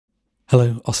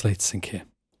Hello, Oscillator Sync here.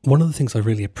 One of the things I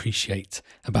really appreciate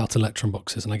about Electron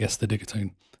boxes, and I guess the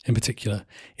Digitone in particular,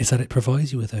 is that it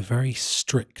provides you with a very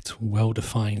strict,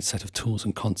 well-defined set of tools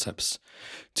and concepts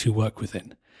to work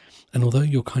within. And although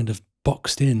you're kind of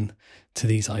boxed in to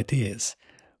these ideas,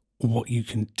 what you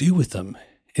can do with them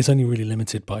is only really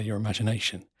limited by your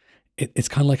imagination. It's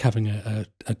kind of like having a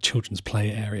children's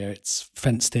play area. It's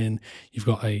fenced in. You've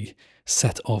got a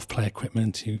set of play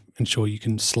equipment to ensure you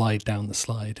can slide down the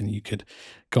slide, and you could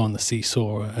go on the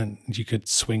seesaw and you could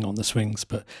swing on the swings,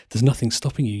 but there's nothing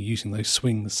stopping you using those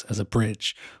swings as a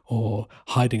bridge or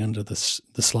hiding under the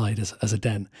slide as a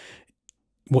den.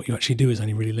 What you actually do is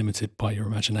only really limited by your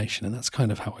imagination, and that's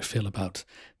kind of how I feel about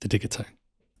the Digitone.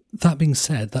 That being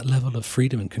said, that level of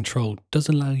freedom and control does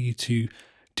allow you to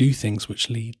do things which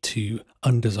lead to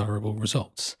undesirable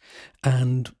results.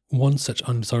 And one such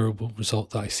undesirable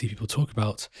result that I see people talk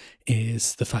about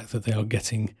is the fact that they are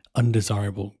getting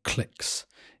undesirable clicks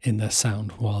in their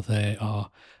sound while they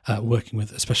are working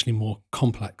with especially more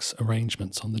complex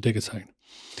arrangements on the Digitone.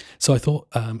 So I thought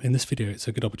in this video it's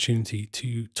a good opportunity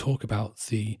to talk about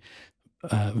the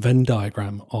Venn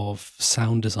diagram of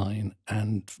sound design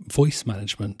and voice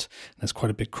management. There's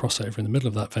quite a big crossover in the middle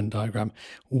of that Venn diagram,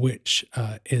 which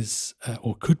is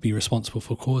or could be responsible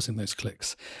for causing those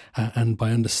clicks. And by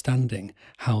understanding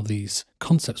how these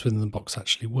concepts within the box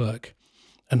actually work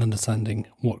and understanding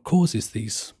what causes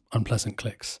these unpleasant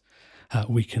clicks,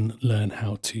 we can learn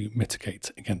how to mitigate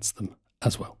against them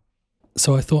as well.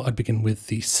 So I thought I'd begin with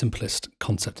the simplest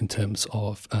concept in terms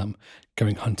of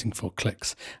going hunting for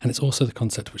clicks. And it's also the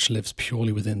concept which lives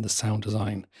purely within the sound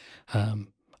design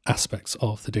aspects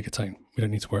of the Digitone. We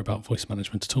don't need to worry about voice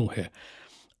management at all here.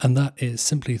 And that is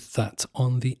simply that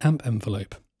on the amp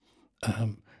envelope,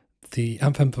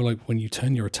 when you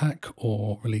turn your attack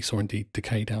or release or indeed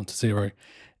decay down to 0,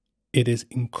 it is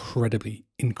incredibly,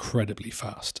 incredibly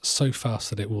fast. So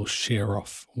fast that it will shear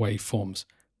off waveforms,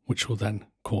 which will then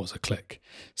cause a click.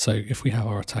 So if we have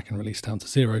our attack and release down to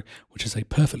 0, which is a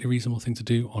perfectly reasonable thing to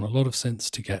do on a lot of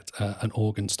synths to get an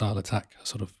organ style attack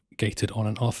sort of gated on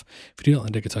and off, if you do that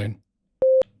on the Digitone,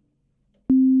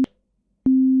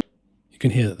 you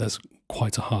can hear that there's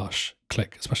quite a harsh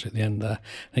click, especially at the end there,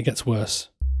 and it gets worse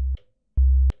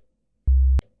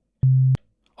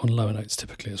on lower notes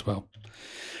typically as well.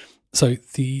 So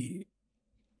the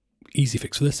easy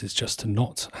fix for this is just to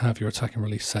not have your attack and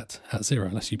release set at 0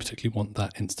 unless you particularly want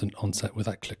that instant onset with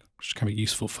that click, which can be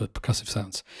useful for percussive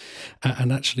sounds.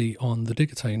 And actually on the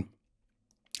Digitone,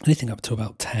 anything up to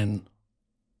about 10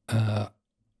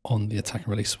 on the attack and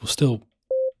release will still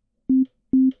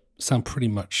sound pretty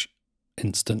much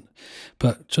instant,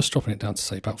 but just dropping it down to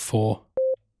say about 4,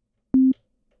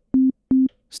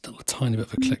 still a tiny bit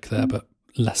of a click there, but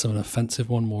less of an offensive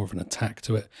one, more of an attack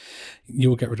to it. You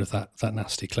will get rid of that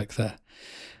nasty click there.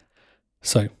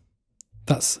 So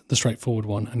that's the straightforward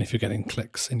one. And if you're getting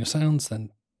clicks in your sounds,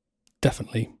 then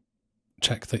definitely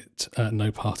check that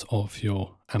no part of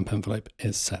your amp envelope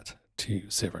is set to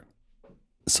 0.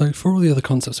 So for all the other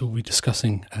concepts we'll be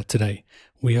discussing today,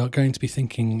 we are going to be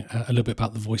thinking a little bit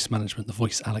about the voice management, the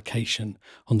voice allocation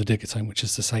on the Digitone, which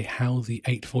is to say how the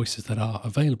 8 voices that are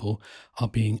available are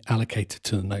being allocated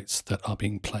to the notes that are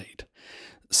being played.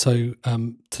 So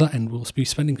to that end, we'll be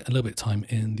spending a little bit of time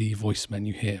in the voice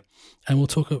menu here, and we'll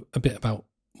talk a bit about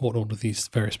what all of these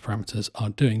various parameters are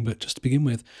doing. But just to begin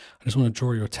with, I just want to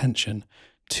draw your attention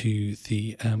to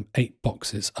the 8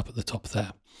 boxes up at the top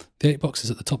there. The 8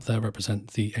 boxes at the top there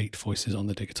represent the 8 voices on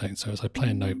the Digitone. So as I play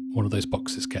a note, one of those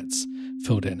boxes gets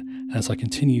filled in. And as I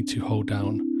continue to hold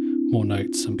down more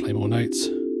notes and play more notes,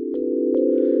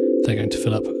 they're going to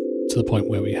fill up to the point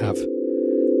where we have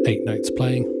 8 notes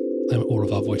playing and all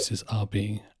of our voices are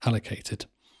being allocated.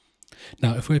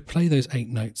 Now, if we play those 8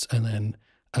 notes and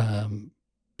then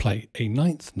play a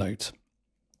 9th note,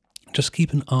 just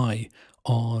keep an eye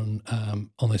on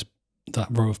that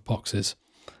row of boxes,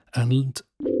 and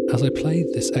as I play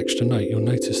this extra note, you'll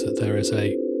notice that there is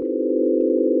a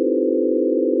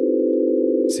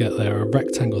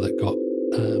rectangle that got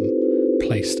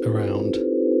placed around.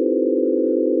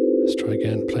 Let's try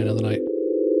again, play another note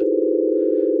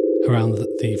around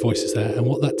the voices there, and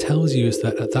what that tells you is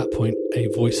that at that point a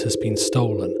voice has been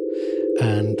stolen,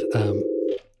 and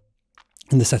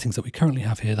in the settings that we currently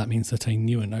have here, that means that a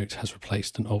newer note has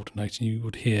replaced an older note, and you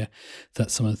would hear that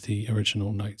some of the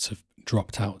original notes have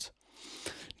dropped out.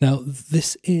 Now,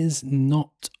 this is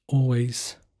not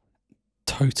always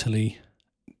totally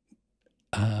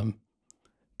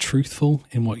truthful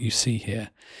in what you see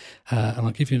here, and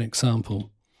I'll give you an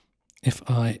example. If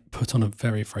I put on a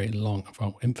very, very long,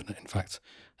 well, infinite in fact,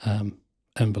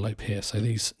 envelope here, so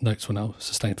these notes will now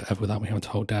sustain forever without me having to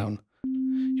hold down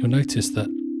you'll notice that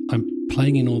I'm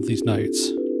playing in all of these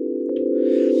notes,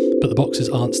 but the boxes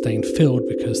aren't staying filled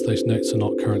because those notes are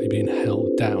not currently being held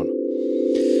down.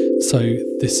 So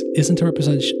this isn't a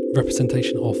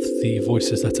representation of the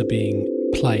voices that are being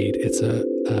played, it's a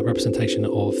representation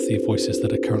of the voices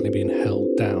that are currently being held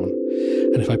down.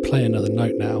 And if I play another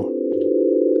note now,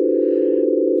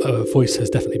 a voice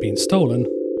has definitely been stolen,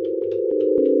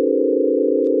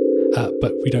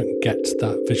 but we don't get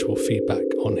that visual feedback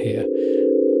on here.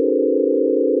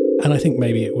 And I think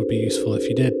maybe it would be useful if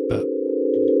you did, but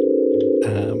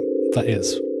that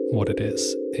is what it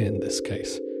is in this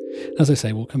case. As I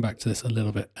say, we'll come back to this a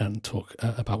little bit and talk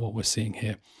about what we're seeing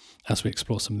here as we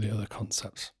explore some of the other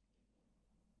concepts.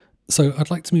 So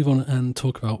I'd like to move on and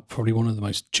talk about probably one of the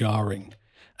most jarring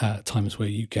times where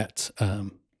you get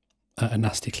a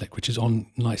nasty click, which is on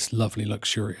nice, lovely,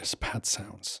 luxurious pad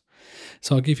sounds.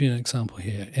 So I'll give you an example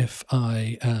here. If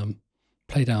I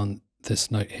play down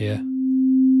this note here,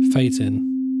 fades in,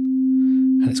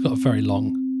 and it's got a very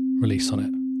long release on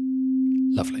it.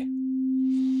 Lovely.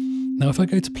 Now if I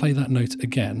go to play that note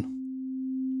again,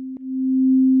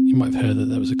 you might have heard that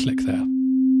there was a click there.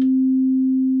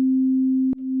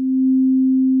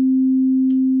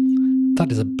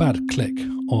 That is a bad click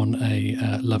on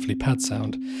a lovely pad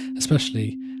sound,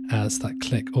 especially as that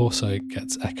click also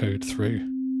gets echoed through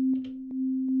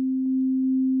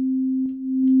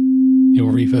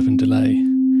your reverb and delay,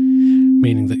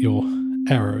 meaning that your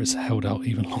error is held out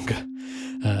even longer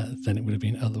than it would have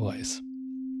been otherwise.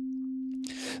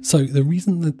 So the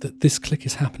reason that this click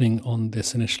is happening on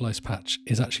this initialized patch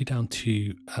is actually down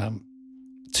to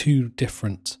two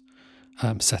different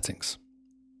settings.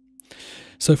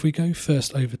 So if we go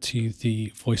first over to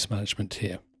the voice management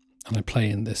here, and I play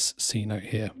in this C note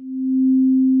here.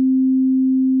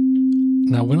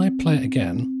 Now when I play it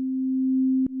again,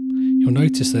 you'll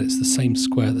notice that it's the same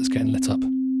square that's getting lit up,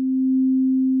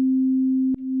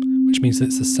 which means that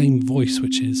it's the same voice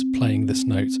which is playing this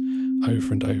note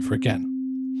over and over again.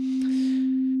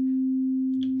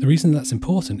 The reason that's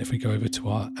important, if we go over to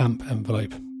our amp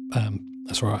envelope,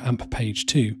 our amp page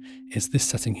 2, is this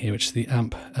setting here, which is the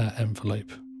amp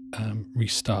envelope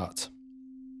reset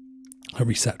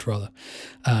rather.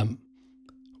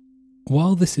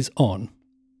 While this is on,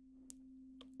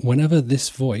 whenever this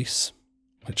voice,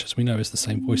 which as we know is the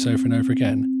same voice over and over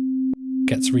again,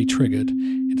 gets re-triggered,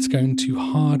 it's going to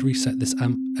hard reset this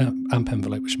amp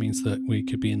envelope, which means that we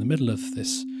could be in the middle of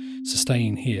this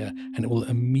sustain here and it will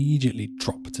immediately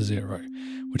drop to 0,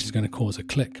 which is going to cause a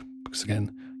click because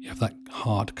again you have that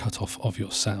hard cutoff of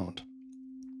your sound.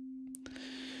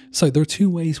 So there are two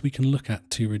ways we can look at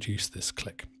to reduce this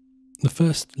click. The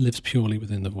first lives purely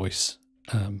within the voice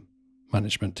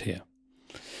management here.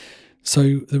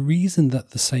 So the reason that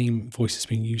the same voice is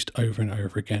being used over and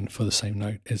over again for the same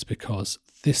note is because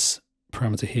this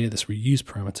parameter here, this reuse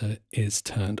parameter, is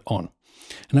turned on.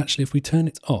 And actually if we turn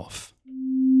it off,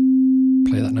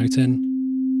 play that note in,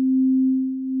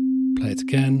 play it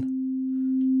again,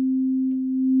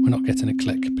 we're not getting a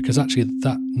click because actually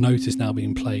that note is now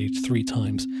being played 3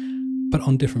 times, but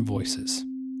on different voices.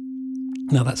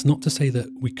 Now that's not to say that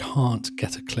we can't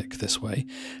get a click this way,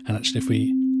 and actually if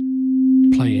we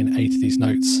play in 8 of these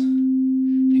notes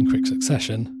in quick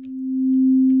succession,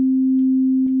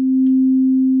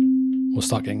 we'll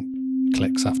start getting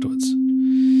clicks afterwards.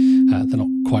 They're not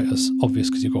quite as obvious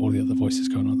because you've got all the other voices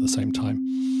going on at the same time.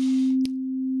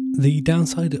 The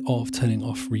downside of turning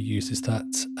off reuse is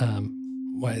that,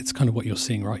 well, it's kind of what you're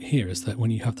seeing right here, is that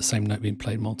when you have the same note being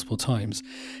played multiple times,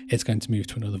 it's going to move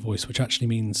to another voice, which actually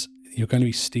means you're going to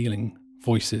be stealing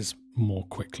voices more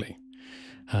quickly.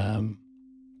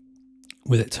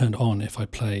 With it turned on, if I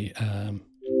play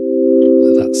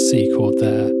that C chord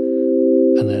there,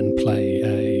 and then play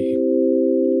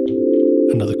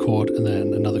another chord, and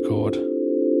then another chord,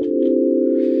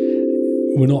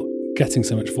 we're not getting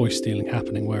so much voice stealing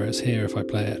happening, whereas here, if I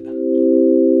play it,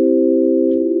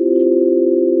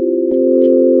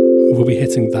 we'll be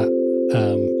hitting that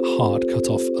hard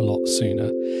cutoff a lot sooner.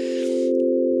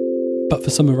 But for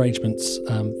some arrangements,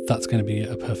 that's going to be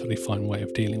a perfectly fine way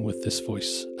of dealing with this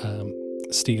voice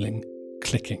stealing,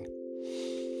 clicking.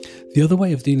 The other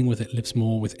way of dealing with it lives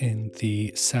more within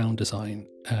the sound design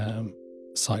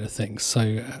side of things. So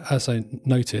as I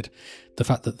noted, the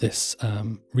fact that this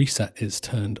reset is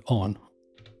turned on,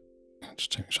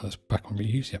 just to make sure that's back on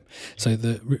reuse, yep. So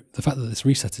the fact that this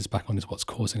reset is back on is what's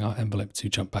causing our envelope to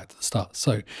jump back to the start.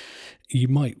 So you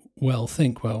might well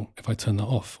think, well, if I turn that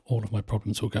off, all of my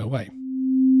problems will go away.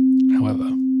 However,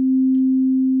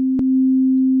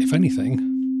 if anything,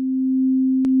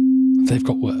 they've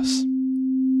got worse.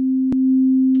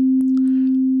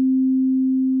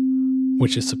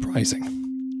 which is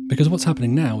surprising. Because what's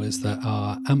happening now is that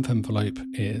our amp envelope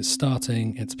is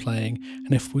starting, it's playing,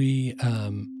 and if we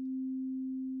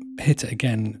hit it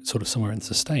again sort of somewhere in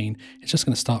sustain, it's just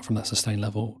going to start from that sustain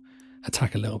level,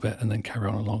 attack a little bit, and then carry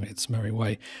on along its merry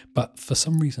way. But for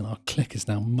some reason, our click is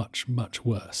now much, much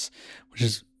worse, which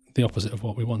is the opposite of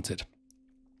what we wanted.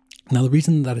 Now, the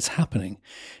reason that is happening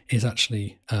is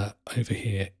actually over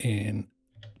here in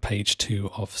page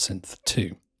 2 of Synth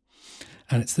 2.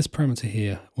 And it's this parameter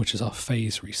here, which is our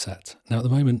phase reset. Now, at the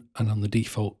moment, and on the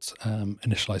default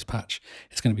initialized patch,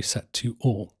 it's going to be set to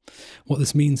all. What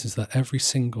this means is that every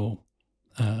single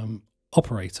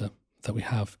operator that we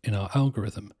have in our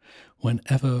algorithm,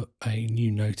 whenever a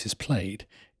new note is played,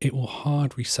 it will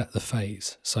hard reset the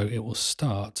phase. So it will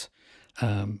start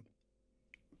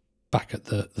back at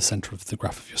the center of the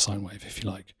graph of your sine wave, if you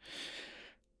like.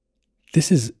 This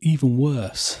is even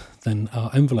worse than our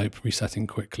envelope resetting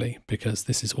quickly, because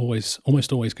this is almost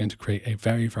always going to create a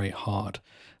very, very hard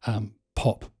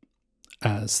pop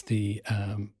as the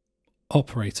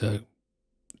operator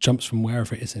jumps from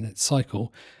wherever it is in its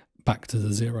cycle back to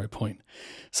the 0 point.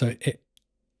 So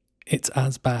it's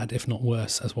as bad, if not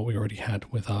worse, as what we already had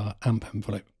with our amp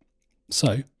envelope.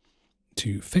 So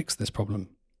to fix this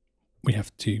problem, we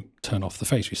have to turn off the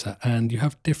phase reset, and you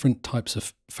have different types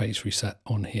of phase reset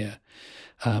on here.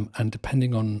 And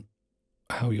depending on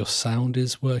how your sound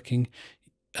is working,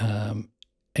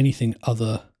 anything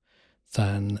other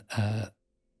than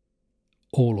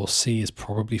all or C is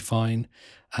probably fine.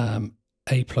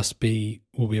 A plus B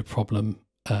will be a problem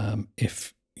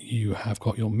if you have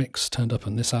got your mix turned up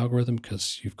on this algorithm,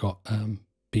 because you've got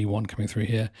B1 coming through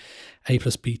here. A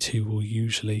plus B2 will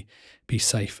usually be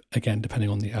safe, again, depending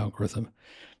on the algorithm.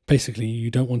 Basically,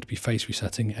 you don't want to be phase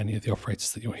resetting any of the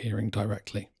operators that you're hearing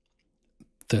directly.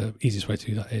 The easiest way to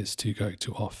do that is to go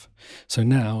to off. So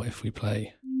now if we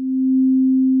play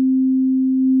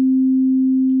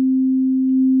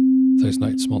those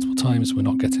notes multiple times, we're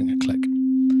not getting a click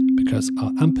because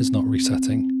our amp is not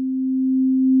resetting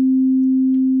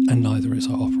and neither is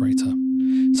our operator.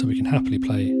 So we can happily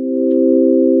play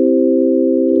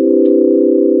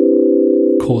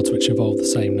chords which involve the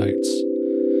same notes,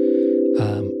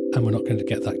 and we're not going to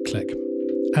get that click.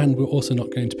 And we're also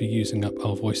not going to be using up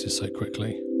our voices so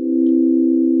quickly,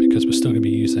 because we're still going to be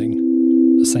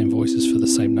using the same voices for the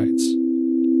same notes.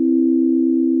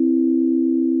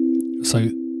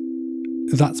 So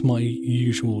that's my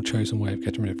usual chosen way of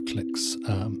getting rid of clicks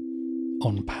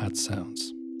on pad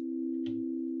sounds.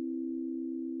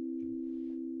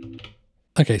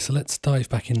 Okay, so let's dive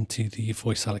back into the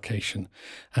voice allocation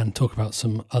and talk about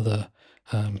some other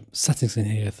settings in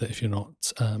here that, if you're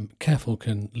not careful,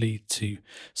 can lead to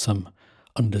some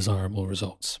undesirable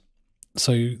results.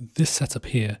 So this setup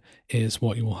here is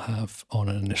what you will have on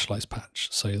an initialized patch.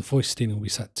 So the voice stealing will be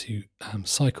set to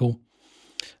cycle.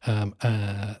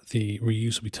 The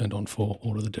reuse will be turned on for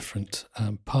all of the different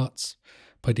parts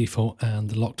by default, and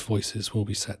the locked voices will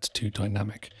be set to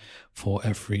dynamic for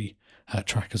every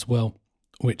track as well,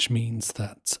 which means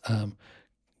that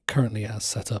currently as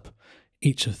set up,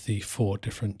 each of the 4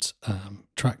 different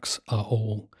tracks are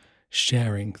all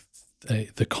sharing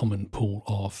the common pool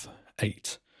of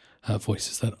 8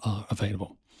 voices that are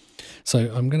available.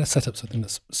 So I'm going to set up something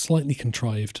that's slightly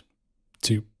contrived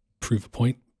to prove a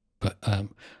point, but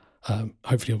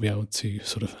hopefully you'll be able to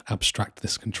sort of abstract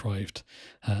this contrived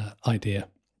idea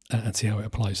and see how it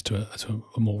applies to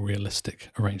a more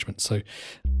realistic arrangement. So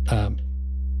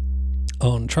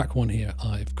on track 1 here,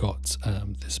 I've got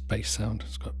this bass sound.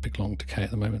 It's got a big long decay at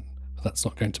the moment, but that's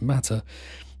not going to matter,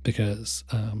 because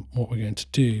what we're going to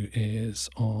do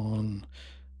is on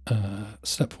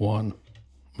step 1,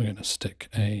 we're going to stick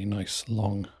a nice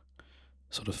long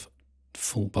sort of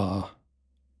full bar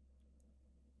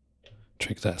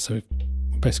trig there. So we've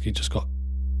basically just got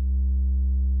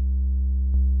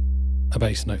a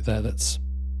bass note there that's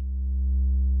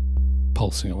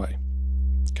pulsing away.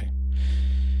 Okay.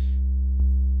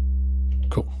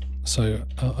 Cool. So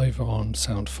over on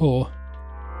sound 4,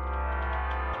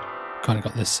 kind of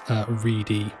got this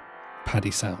reedy,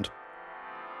 paddy sound.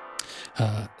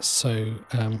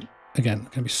 Again,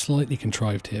 going to be slightly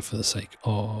contrived here for the sake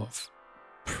of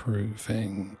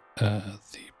proving the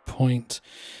point.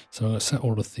 So I'm going to set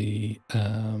all of the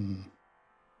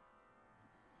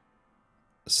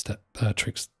step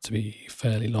trigs to be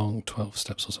fairly long, 12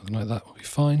 steps or something like that will be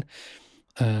fine.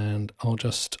 And I'll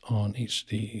just, on each of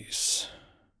these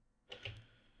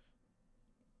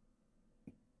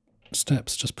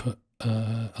steps, just put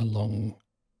a long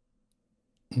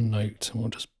note, and we'll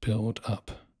just build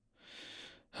up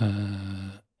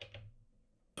a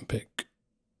big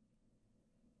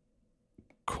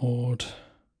chord.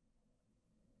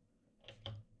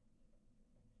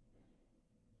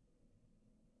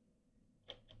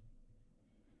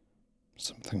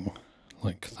 Something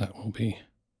like that will be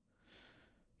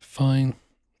fine.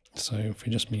 So if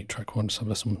we just mute track 1, just have a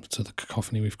listen to the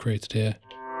cacophony we've created here.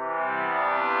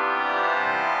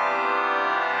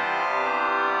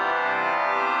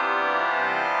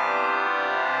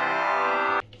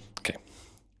 Okay.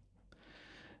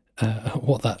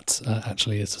 What that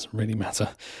actually is doesn't really matter.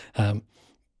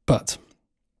 But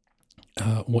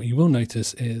what you will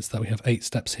notice is that we have 8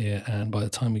 steps here, and by the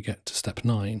time we get to step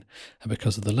 9, and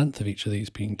because of the length of each of these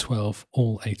being 12,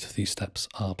 all 8 of these steps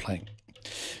are playing.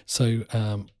 So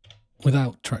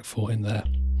without track 4 in there,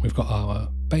 we've got our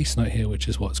bass note here, which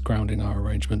is what's grounding our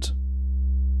arrangement.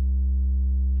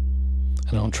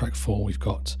 And on track 4, we've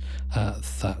got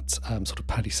that sort of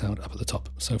paddy sound up at the top.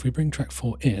 So if we bring track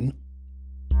 4 in,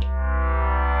 did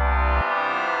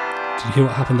you hear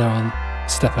what happened there on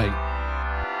step 8?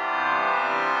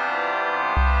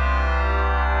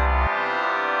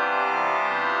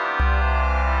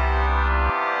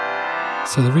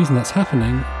 So the reason that's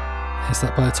happening is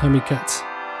that by the time we get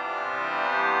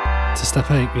to step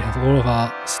 8, we have all of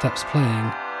our steps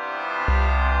playing,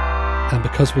 and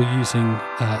because we're using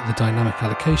the dynamic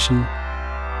allocation,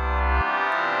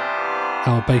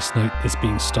 our bass note is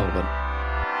being stolen,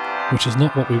 which is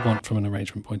not what we want from an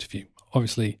arrangement point of view.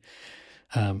 Obviously,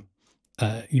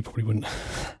 you probably wouldn't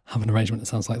have an arrangement that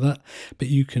sounds like that, but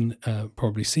you can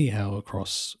probably see how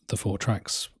across the 4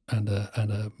 tracks and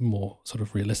a more sort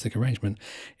of realistic arrangement,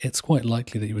 it's quite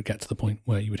likely that you would get to the point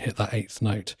where you would hit that 8th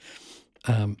note.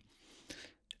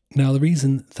 Now, the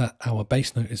reason that our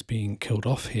bass note is being killed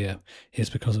off here is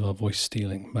because of our voice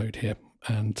stealing mode here,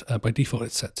 and by default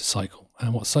it's set to cycle.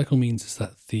 And what cycle means is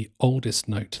that the oldest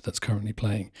note that's currently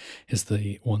playing is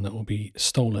the one that will be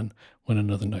stolen when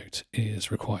another note is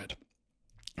required.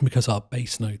 Because our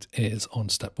bass note is on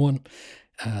step 1,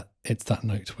 it's that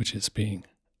note which is being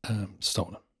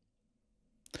stolen.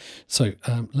 So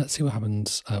let's see what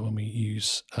happens when we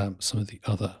use some of the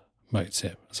other modes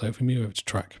here. So if we move over to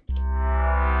track,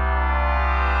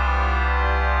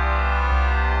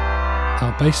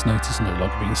 our bass note is no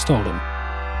longer being stolen.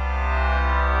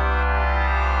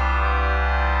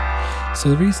 So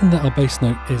the reason that our bass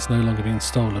note is no longer being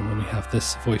stolen when we have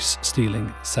this voice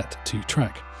stealing set to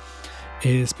track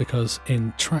is because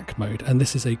in track mode, and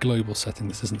this is a global setting,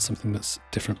 this isn't something that's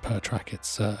different per track,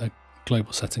 it's a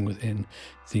global setting within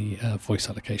the voice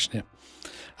allocation here.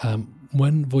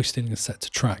 When voice stealing is set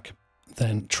to track,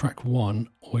 then track 1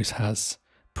 always has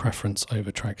preference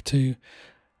over track 2,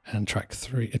 and track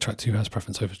 2 has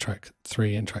preference over track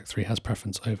 3, and track 3 has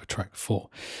preference over track 4.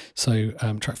 So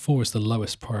track 4 is the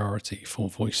lowest priority for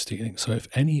voice stealing. So if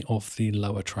any of the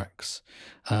lower tracks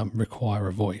require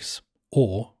a voice,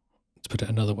 or to put it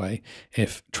another way,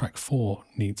 if track 4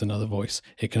 needs another voice,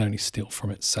 it can only steal from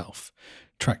itself.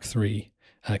 Track 3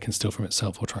 can steal from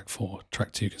itself, or track 4.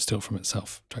 Track 2 can steal from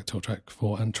itself. Track 2 or track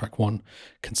 4, and track 1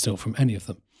 can steal from any of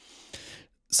them.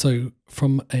 So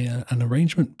from an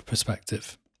arrangement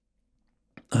perspective,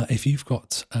 if you've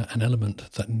got an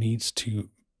element that needs to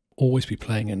always be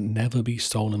playing and never be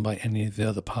stolen by any of the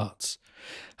other parts,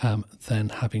 then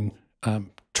having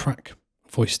track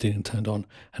voice stealing turned on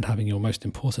and having your most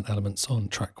important elements on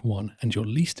track 1 and your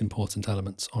least important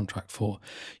elements on track 4,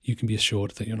 you can be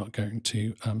assured that you're not going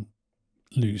to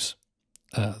lose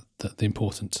the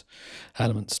important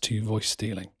elements to voice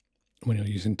stealing when you're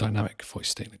using dynamic voice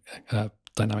stealing,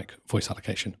 dynamic voice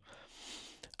allocation.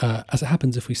 As it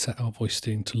happens, if we set our voice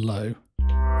stealing to low,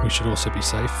 we should also be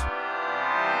safe.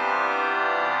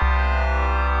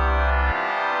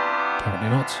 Apparently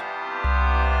not.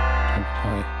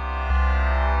 High.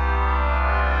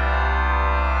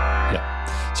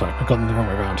 Yeah, sorry, I've gotten the wrong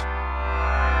way around.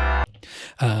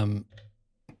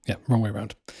 Yeah, wrong way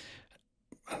around.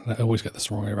 I always get this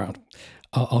the wrong way around.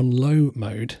 On low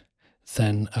mode,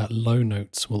 then low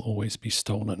notes will always be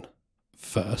stolen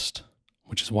first,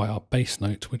 which is why our bass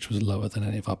note, which was lower than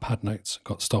any of our pad notes,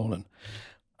 got stolen.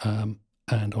 And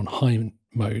on high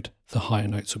mode, the higher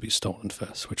notes will be stolen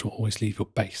first, which will always leave your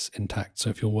bass intact. So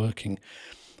if you're working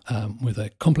with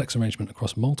a complex arrangement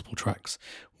across multiple tracks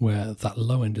where that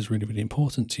low end is really, really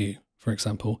important to you, for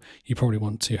example, you probably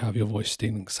want to have your voice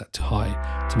stealing set to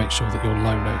high to make sure that your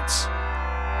low notes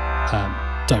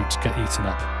don't get eaten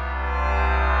up.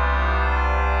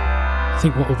 I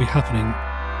think what will be happening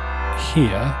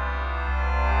here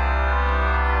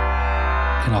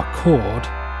in our chord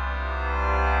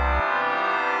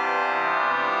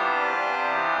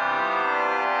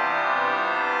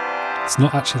it's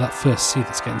not actually that first C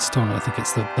that's getting stolen. I think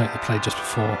it's the note that played just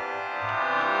before.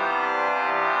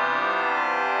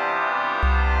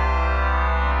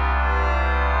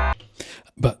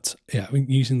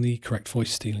 using the correct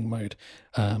voice stealing mode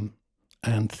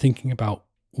and thinking about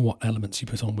what elements you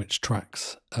put on which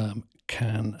tracks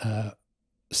can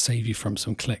save you from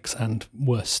some clicks and,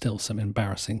 worse still, some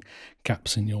embarrassing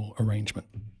gaps in your arrangement.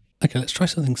 Okay, let's try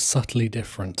something subtly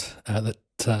different that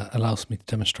allows me to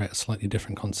demonstrate a slightly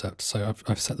different concept. So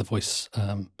I've set the voice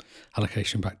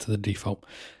allocation back to the default,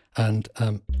 and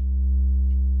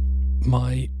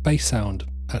my bass sound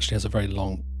actually has a very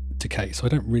long decay, so I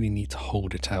don't really need to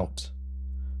hold it out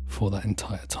for that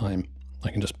entire time.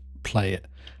 I can just play it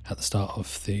at the start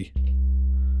of the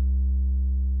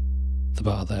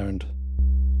bar there and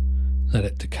let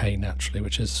it decay naturally,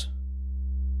 which is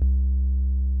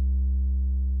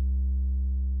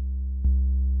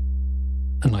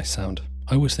a nice sound.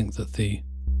 I always think that the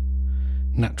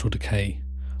natural decay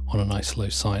on a nice low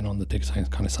sine on the Digitone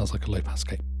kind of sounds like a low pass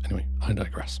gate. Anyway, I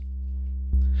digress.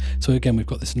 So again, we've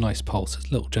got this nice pulse. It's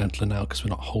a little gentler now because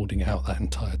we're not holding it out that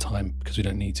entire time, because we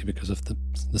don't need to because of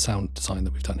the sound design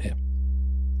that we've done here.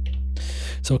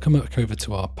 So I'll come back over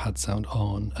to our pad sound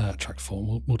on track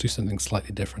 4. We'll do something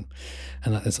slightly different,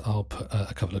 and that is I'll put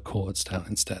a couple of chords down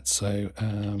instead. So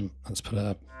let's put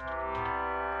a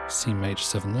C major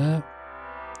 7 there,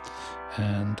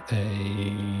 and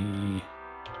a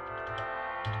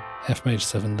F major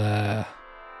 7 there,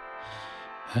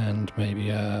 and maybe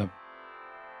a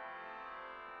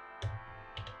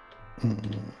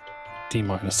D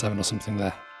minor 7 or something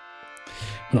there.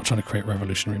 We're not trying to create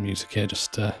revolutionary music here,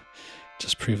 just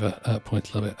prove a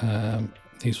point a little bit.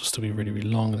 These will still be really, really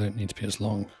long. They don't need to be as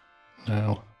long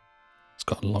now. It's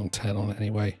got a long tail on it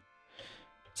anyway.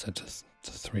 So to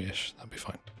 3-ish, that'd be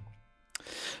fine.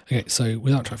 Okay, so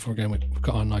without track 4 again, we've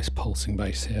got our nice pulsing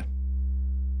bass here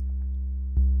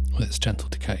with its gentle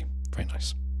decay. Very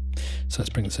nice. So let's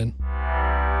bring this in.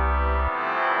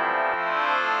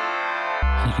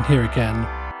 And you can hear again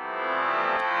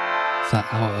that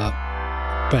our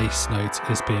bass note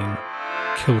is being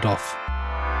killed off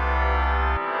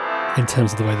in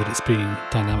terms of the way that it's being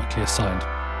dynamically assigned.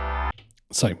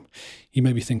 So you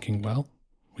may be thinking, well,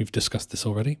 we've discussed this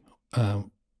already.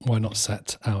 Why not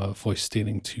set our voice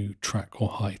stealing to track or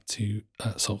high to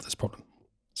solve this problem?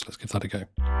 So let's give that a go.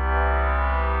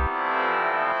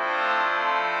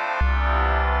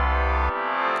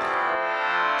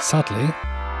 Sadly,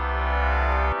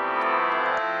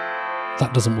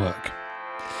 that doesn't work.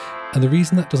 And the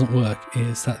reason that doesn't work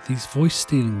is that these voice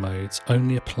stealing modes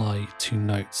only apply to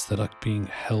notes that are being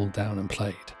held down and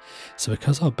played. So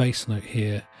because our bass note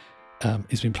here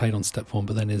is being played on step 1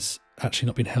 but then is actually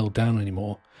not being held down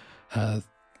anymore,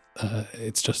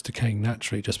 it's just decaying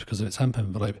naturally just because of its amp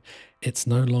envelope. It's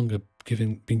no longer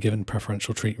being given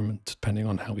preferential treatment depending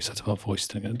on how we set up our voice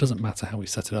stealing. And it doesn't matter how we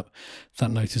set it up.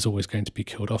 That note is always going to be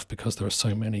killed off because there are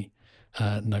so many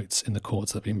notes in the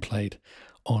chords that are being played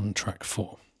on track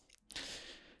 4.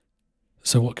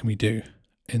 So what can we do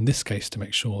in this case to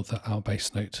make sure that our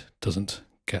bass note doesn't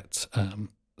get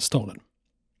stolen?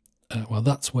 Well,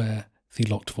 that's where the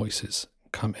locked voices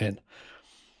come in.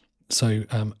 So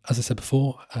as I said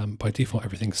before, by default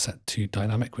everything's set to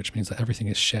dynamic, which means that everything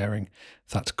is sharing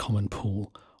that common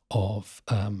pool of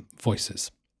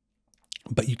voices.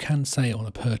 But you can say on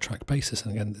a per track basis,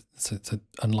 and again, so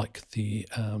unlike the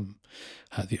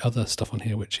other stuff on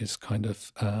here, which is kind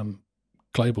of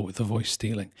global with the voice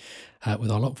stealing, with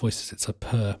our locked voices, it's a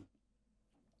per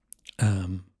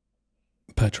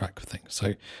track thing.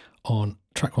 So on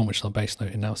track 1, which is our bass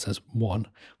note, it now says 1,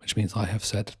 which means I have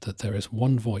said that there is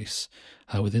one voice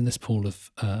within this pool of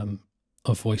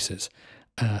voices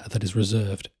that is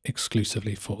reserved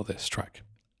exclusively for this track.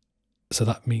 So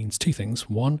that means two things.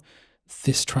 One,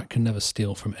 this track can never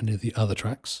steal from any of the other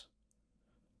tracks,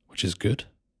 which is good.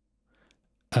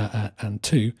 And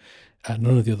two,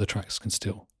 none of the other tracks can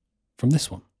steal from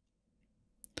this one.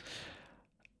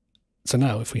 So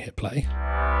now if we hit play,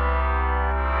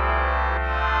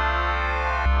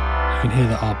 you can hear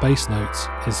that our bass note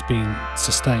is being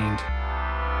sustained,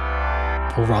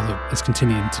 or rather it's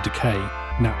continuing to decay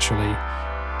naturally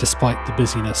despite the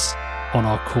busyness on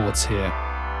our chords here.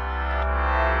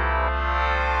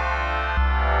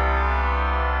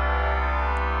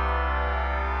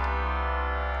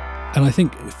 And I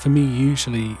think for me,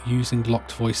 usually using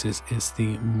locked voices is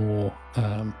the more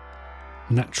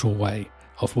natural way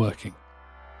of working.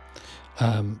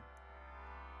 And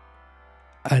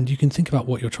you can think about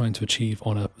what you're trying to achieve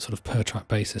on a sort of per track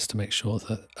basis to make sure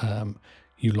that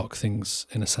you lock things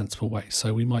in a sensible way.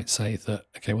 So we might say that,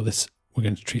 okay, well, this we're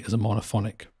going to treat as a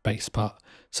monophonic bass part,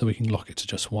 so we can lock it to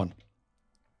just one.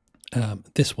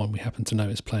 This one we happen to know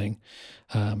is playing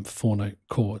 4-note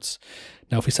chords.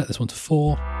 Now, if we set this one to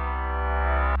 4,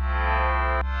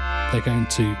 they're going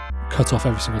to cut off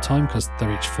every single time because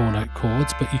they're each 4-note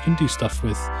chords, but you can do stuff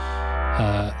with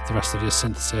the rest of your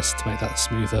synthesis to make that a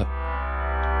smoother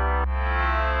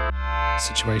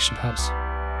situation, perhaps.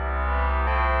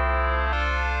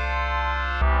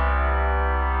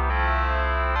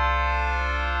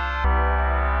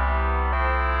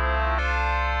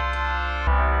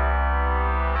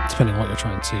 Depending on what you're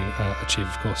trying to achieve,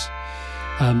 of course.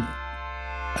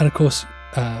 And of course,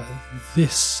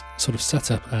 this sort of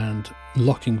setup and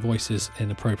locking voices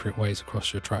in appropriate ways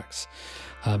across your tracks,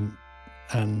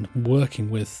 and working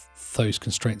with those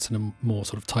constraints in a more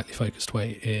sort of tightly focused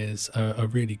way is a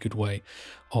really good way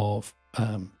of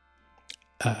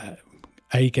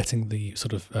getting the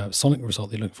sort of sonic result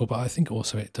that you're looking for, but I think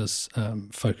also it does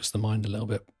focus the mind a little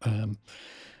bit, and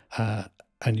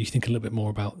you think a little bit more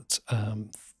about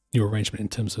your arrangement in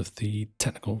terms of the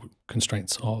technical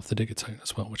constraints of the Digitone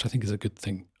as well, which I think is a good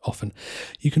thing often.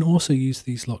 You can also use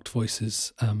these locked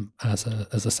voices as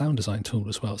a sound design tool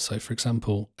as well. So for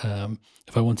example,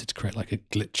 if I wanted to create like a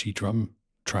glitchy drum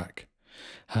track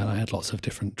and I had lots of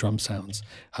different drum sounds,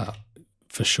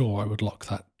 for sure I would lock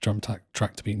that drum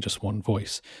track to being just one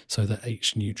voice so that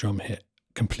each new drum hit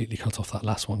completely cut off that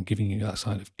last one, giving you that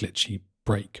kind of glitchy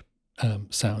break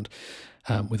sound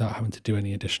without having to do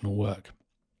any additional work.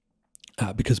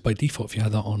 Because by default, if you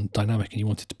had that on dynamic and you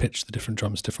wanted to pitch the different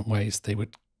drums different ways, they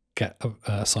would get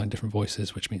assigned different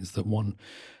voices, which means that one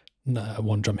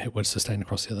drum hit would sustain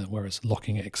across the other, whereas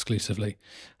locking it exclusively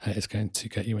is going to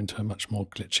get you into a much more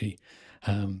glitchy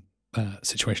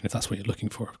situation, if that's what you're looking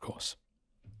for, of course.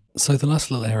 So the last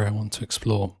little area I want to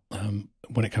explore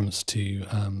when it comes to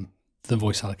the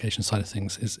voice allocation side of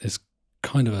things is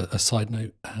kind of a side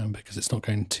note, because it's not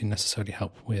going to necessarily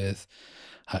help with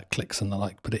clicks and the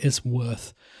like, but it is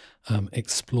worth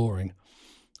exploring,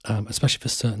 especially for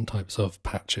certain types of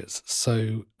patches.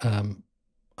 So I'm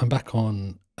back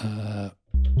on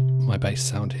my bass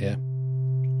sound here,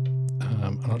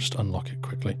 and I'll just unlock it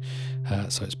quickly.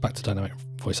 So it's back to dynamic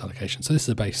voice allocation. So this is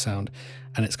a bass sound,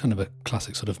 and it's kind of a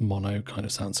classic sort of mono kind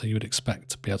of sound, so you would expect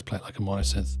to be able to play it like a mono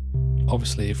synth.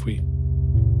 Obviously, if we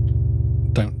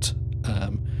don't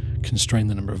constrain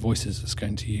the number of voices it's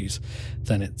going to use,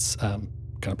 then it's going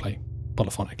to play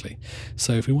polyphonically.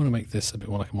 So if we want to make this a bit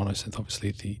more like a mono synth,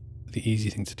 obviously the easy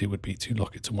thing to do would be to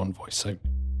lock it to one voice. So,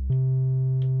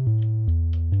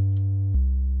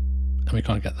 and we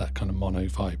kind of get that kind of mono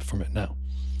vibe from it now.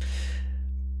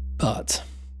 But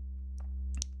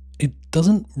it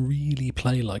doesn't really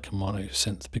play like a mono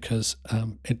synth because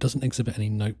it doesn't exhibit any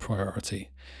note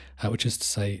priority, which is to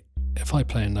say, if I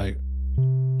play a note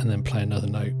and then play another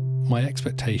note, my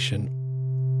expectation,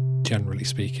 generally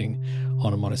speaking,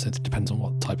 on a mono synth, it depends on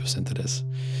what type of synth it is.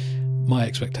 My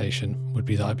expectation would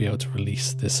be that I'd be able to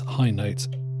release this high note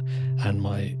and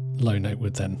my low note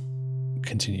would then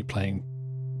continue playing,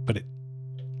 but it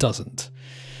doesn't.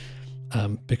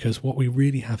 Because what we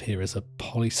really have here is a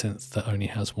polysynth that only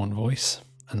has one voice,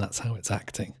 and that's how it's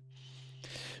acting.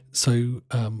 So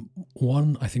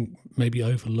one, I think, maybe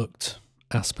overlooked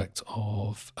aspect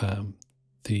of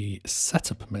the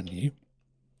setup menu,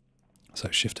 so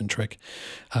shift and trig,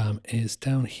 is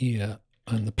down here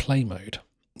in the play mode.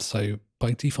 So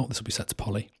by default this will be set to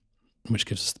poly, which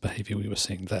gives us the behavior we were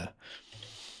seeing there.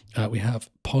 We have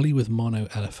poly with mono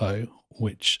LFO,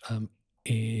 which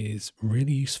is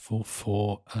really useful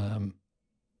for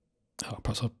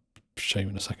perhaps I'll show you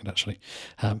in a second actually,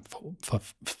 for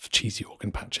cheesy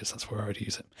organ patches. That's where I would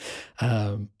use it.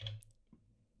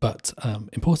 But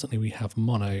importantly, we have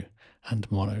mono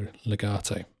and mono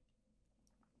legato.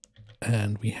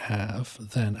 And we have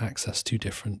then access to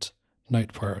different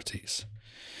note priorities.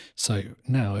 So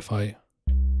now if I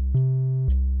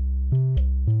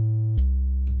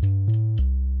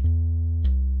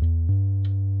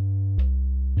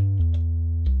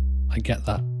get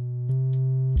that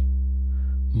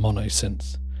mono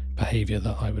synth behavior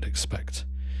that I would expect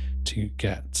to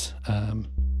get. At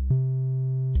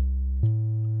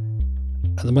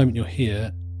the moment you'll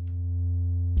hear,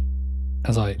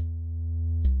 as I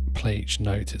play each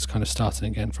note, it's kind of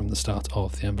starting again from the start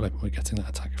of the envelope, and we're getting that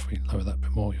attack. If we lower that a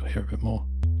bit more, you'll hear a bit more.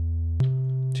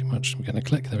 Too much, we're getting a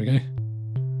click, there we go.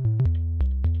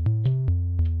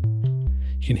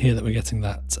 You can hear that we're getting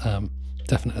that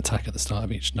definite attack at the start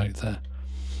of each note there.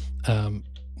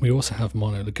 We also have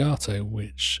mono legato,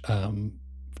 which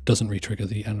doesn't re-trigger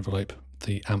the envelope,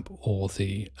 the amp or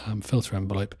the filter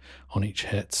envelope on each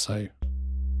hit. So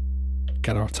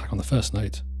get our attack on the first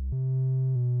note,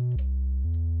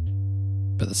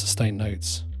 but the sustained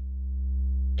notes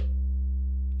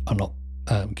are not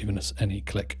giving us any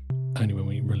click. Only when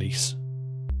we release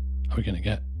are we going to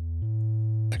get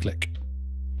a click.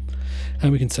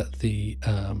 And we can set the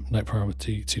note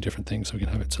priority to different things. So we can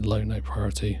have it to low note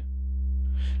priority.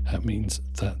 That means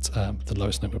that the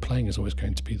lowest note we're playing is always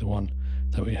going to be the one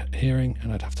that we're hearing,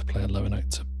 and I'd have to play a lower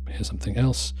note to hear something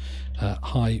else.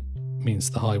 High means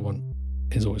the high one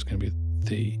is always going to be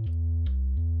the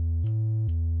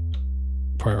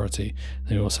priority.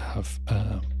 Then we also have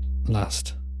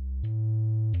last.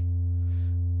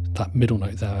 That middle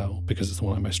note there, because it's the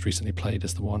one I most recently played,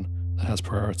 is the one that has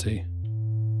priority.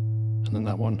 And then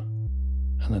that one,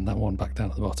 and then that one back down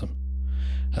at the bottom.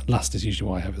 Last is usually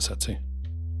what I have it set to.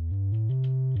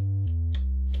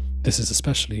 This is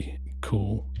especially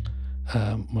cool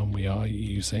when we are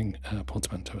using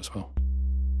portamento as well.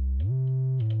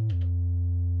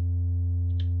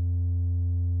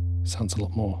 Sounds a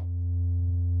lot more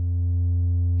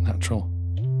natural.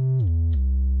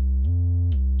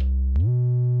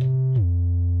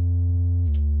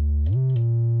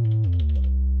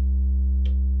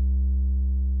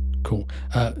 Cool.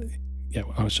 Yeah,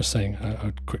 I was just saying I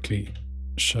would quickly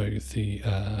show the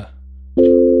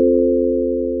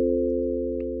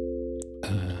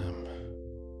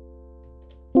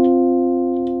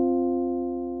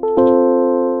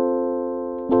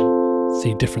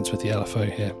difference with the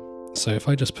LFO here. So if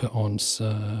I just put on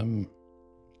some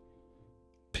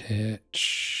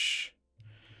pitch,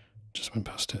 just went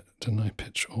past it, didn't I?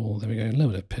 Pitch all, there we go, a little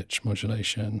bit of pitch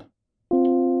modulation.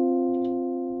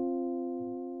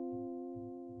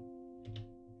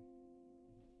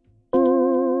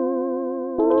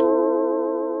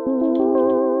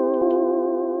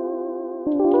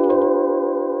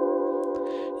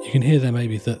 You can hear there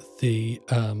maybe that the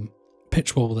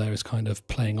pitch wobble there is kind of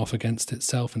playing off against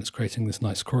itself, and it's creating this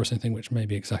nice chorusing thing, which may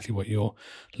be exactly what you're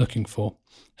looking for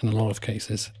in a lot of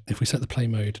cases. If we set the play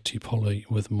mode to poly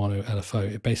with mono LFO,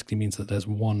 it basically means that there's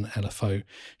one LFO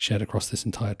shared across this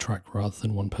entire track rather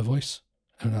than one per voice.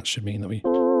 And that should mean that we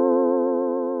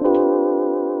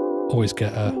always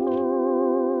get a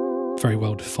very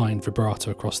well-defined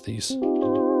vibrato across these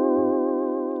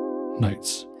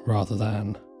notes rather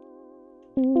than...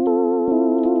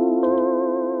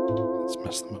 Let's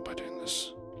mess them up by doing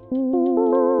this.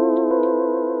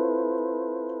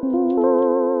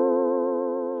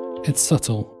 It's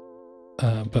subtle,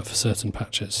 but for certain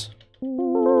patches,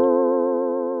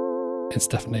 it's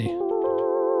definitely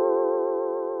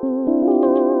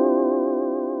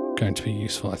going to be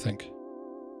useful, I think.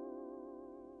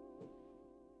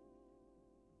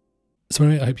 So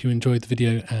anyway, I hope you enjoyed the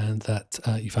video and that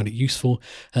you found it useful.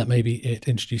 Maybe it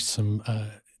introduced some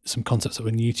concepts that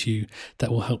were new to you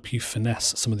that will help you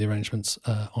finesse some of the arrangements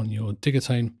on your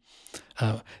Digitone.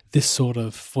 This sort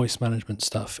of voice management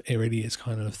stuff, it really is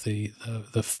kind of the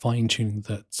fine-tuning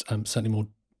that certainly more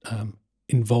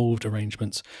involved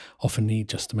arrangements often need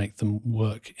just to make them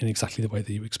work in exactly the way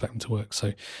that you expect them to work.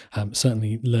 So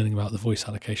certainly learning about the voice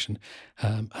allocation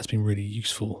has been really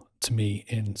useful to me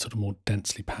in sort of more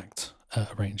densely packed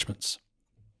arrangements.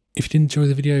 If you did enjoy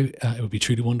the video, it would be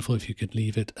truly wonderful if you could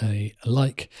leave it a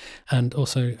like. And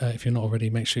also, if you're not already,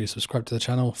 make sure you subscribe to the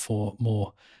channel for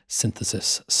more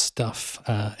synthesis stuff,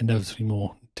 inevitably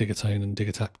more Digitone and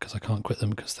Digitap, because I can't quit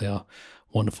them because they are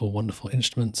wonderful, wonderful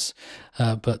instruments.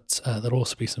 But there'll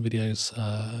also be some videos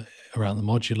around the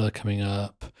modular coming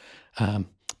up,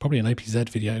 probably an OPZ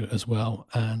video as well.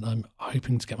 And I'm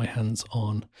hoping to get my hands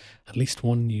on at least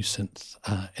one new synth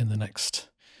in the next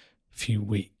few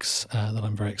weeks that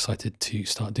I'm very excited to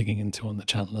start digging into on the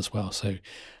channel as well. So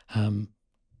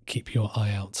keep your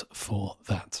eye out for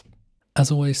that.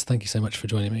 As always, thank you so much for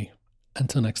joining me.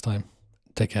 Until next time,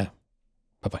 take care.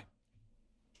 Bye-bye.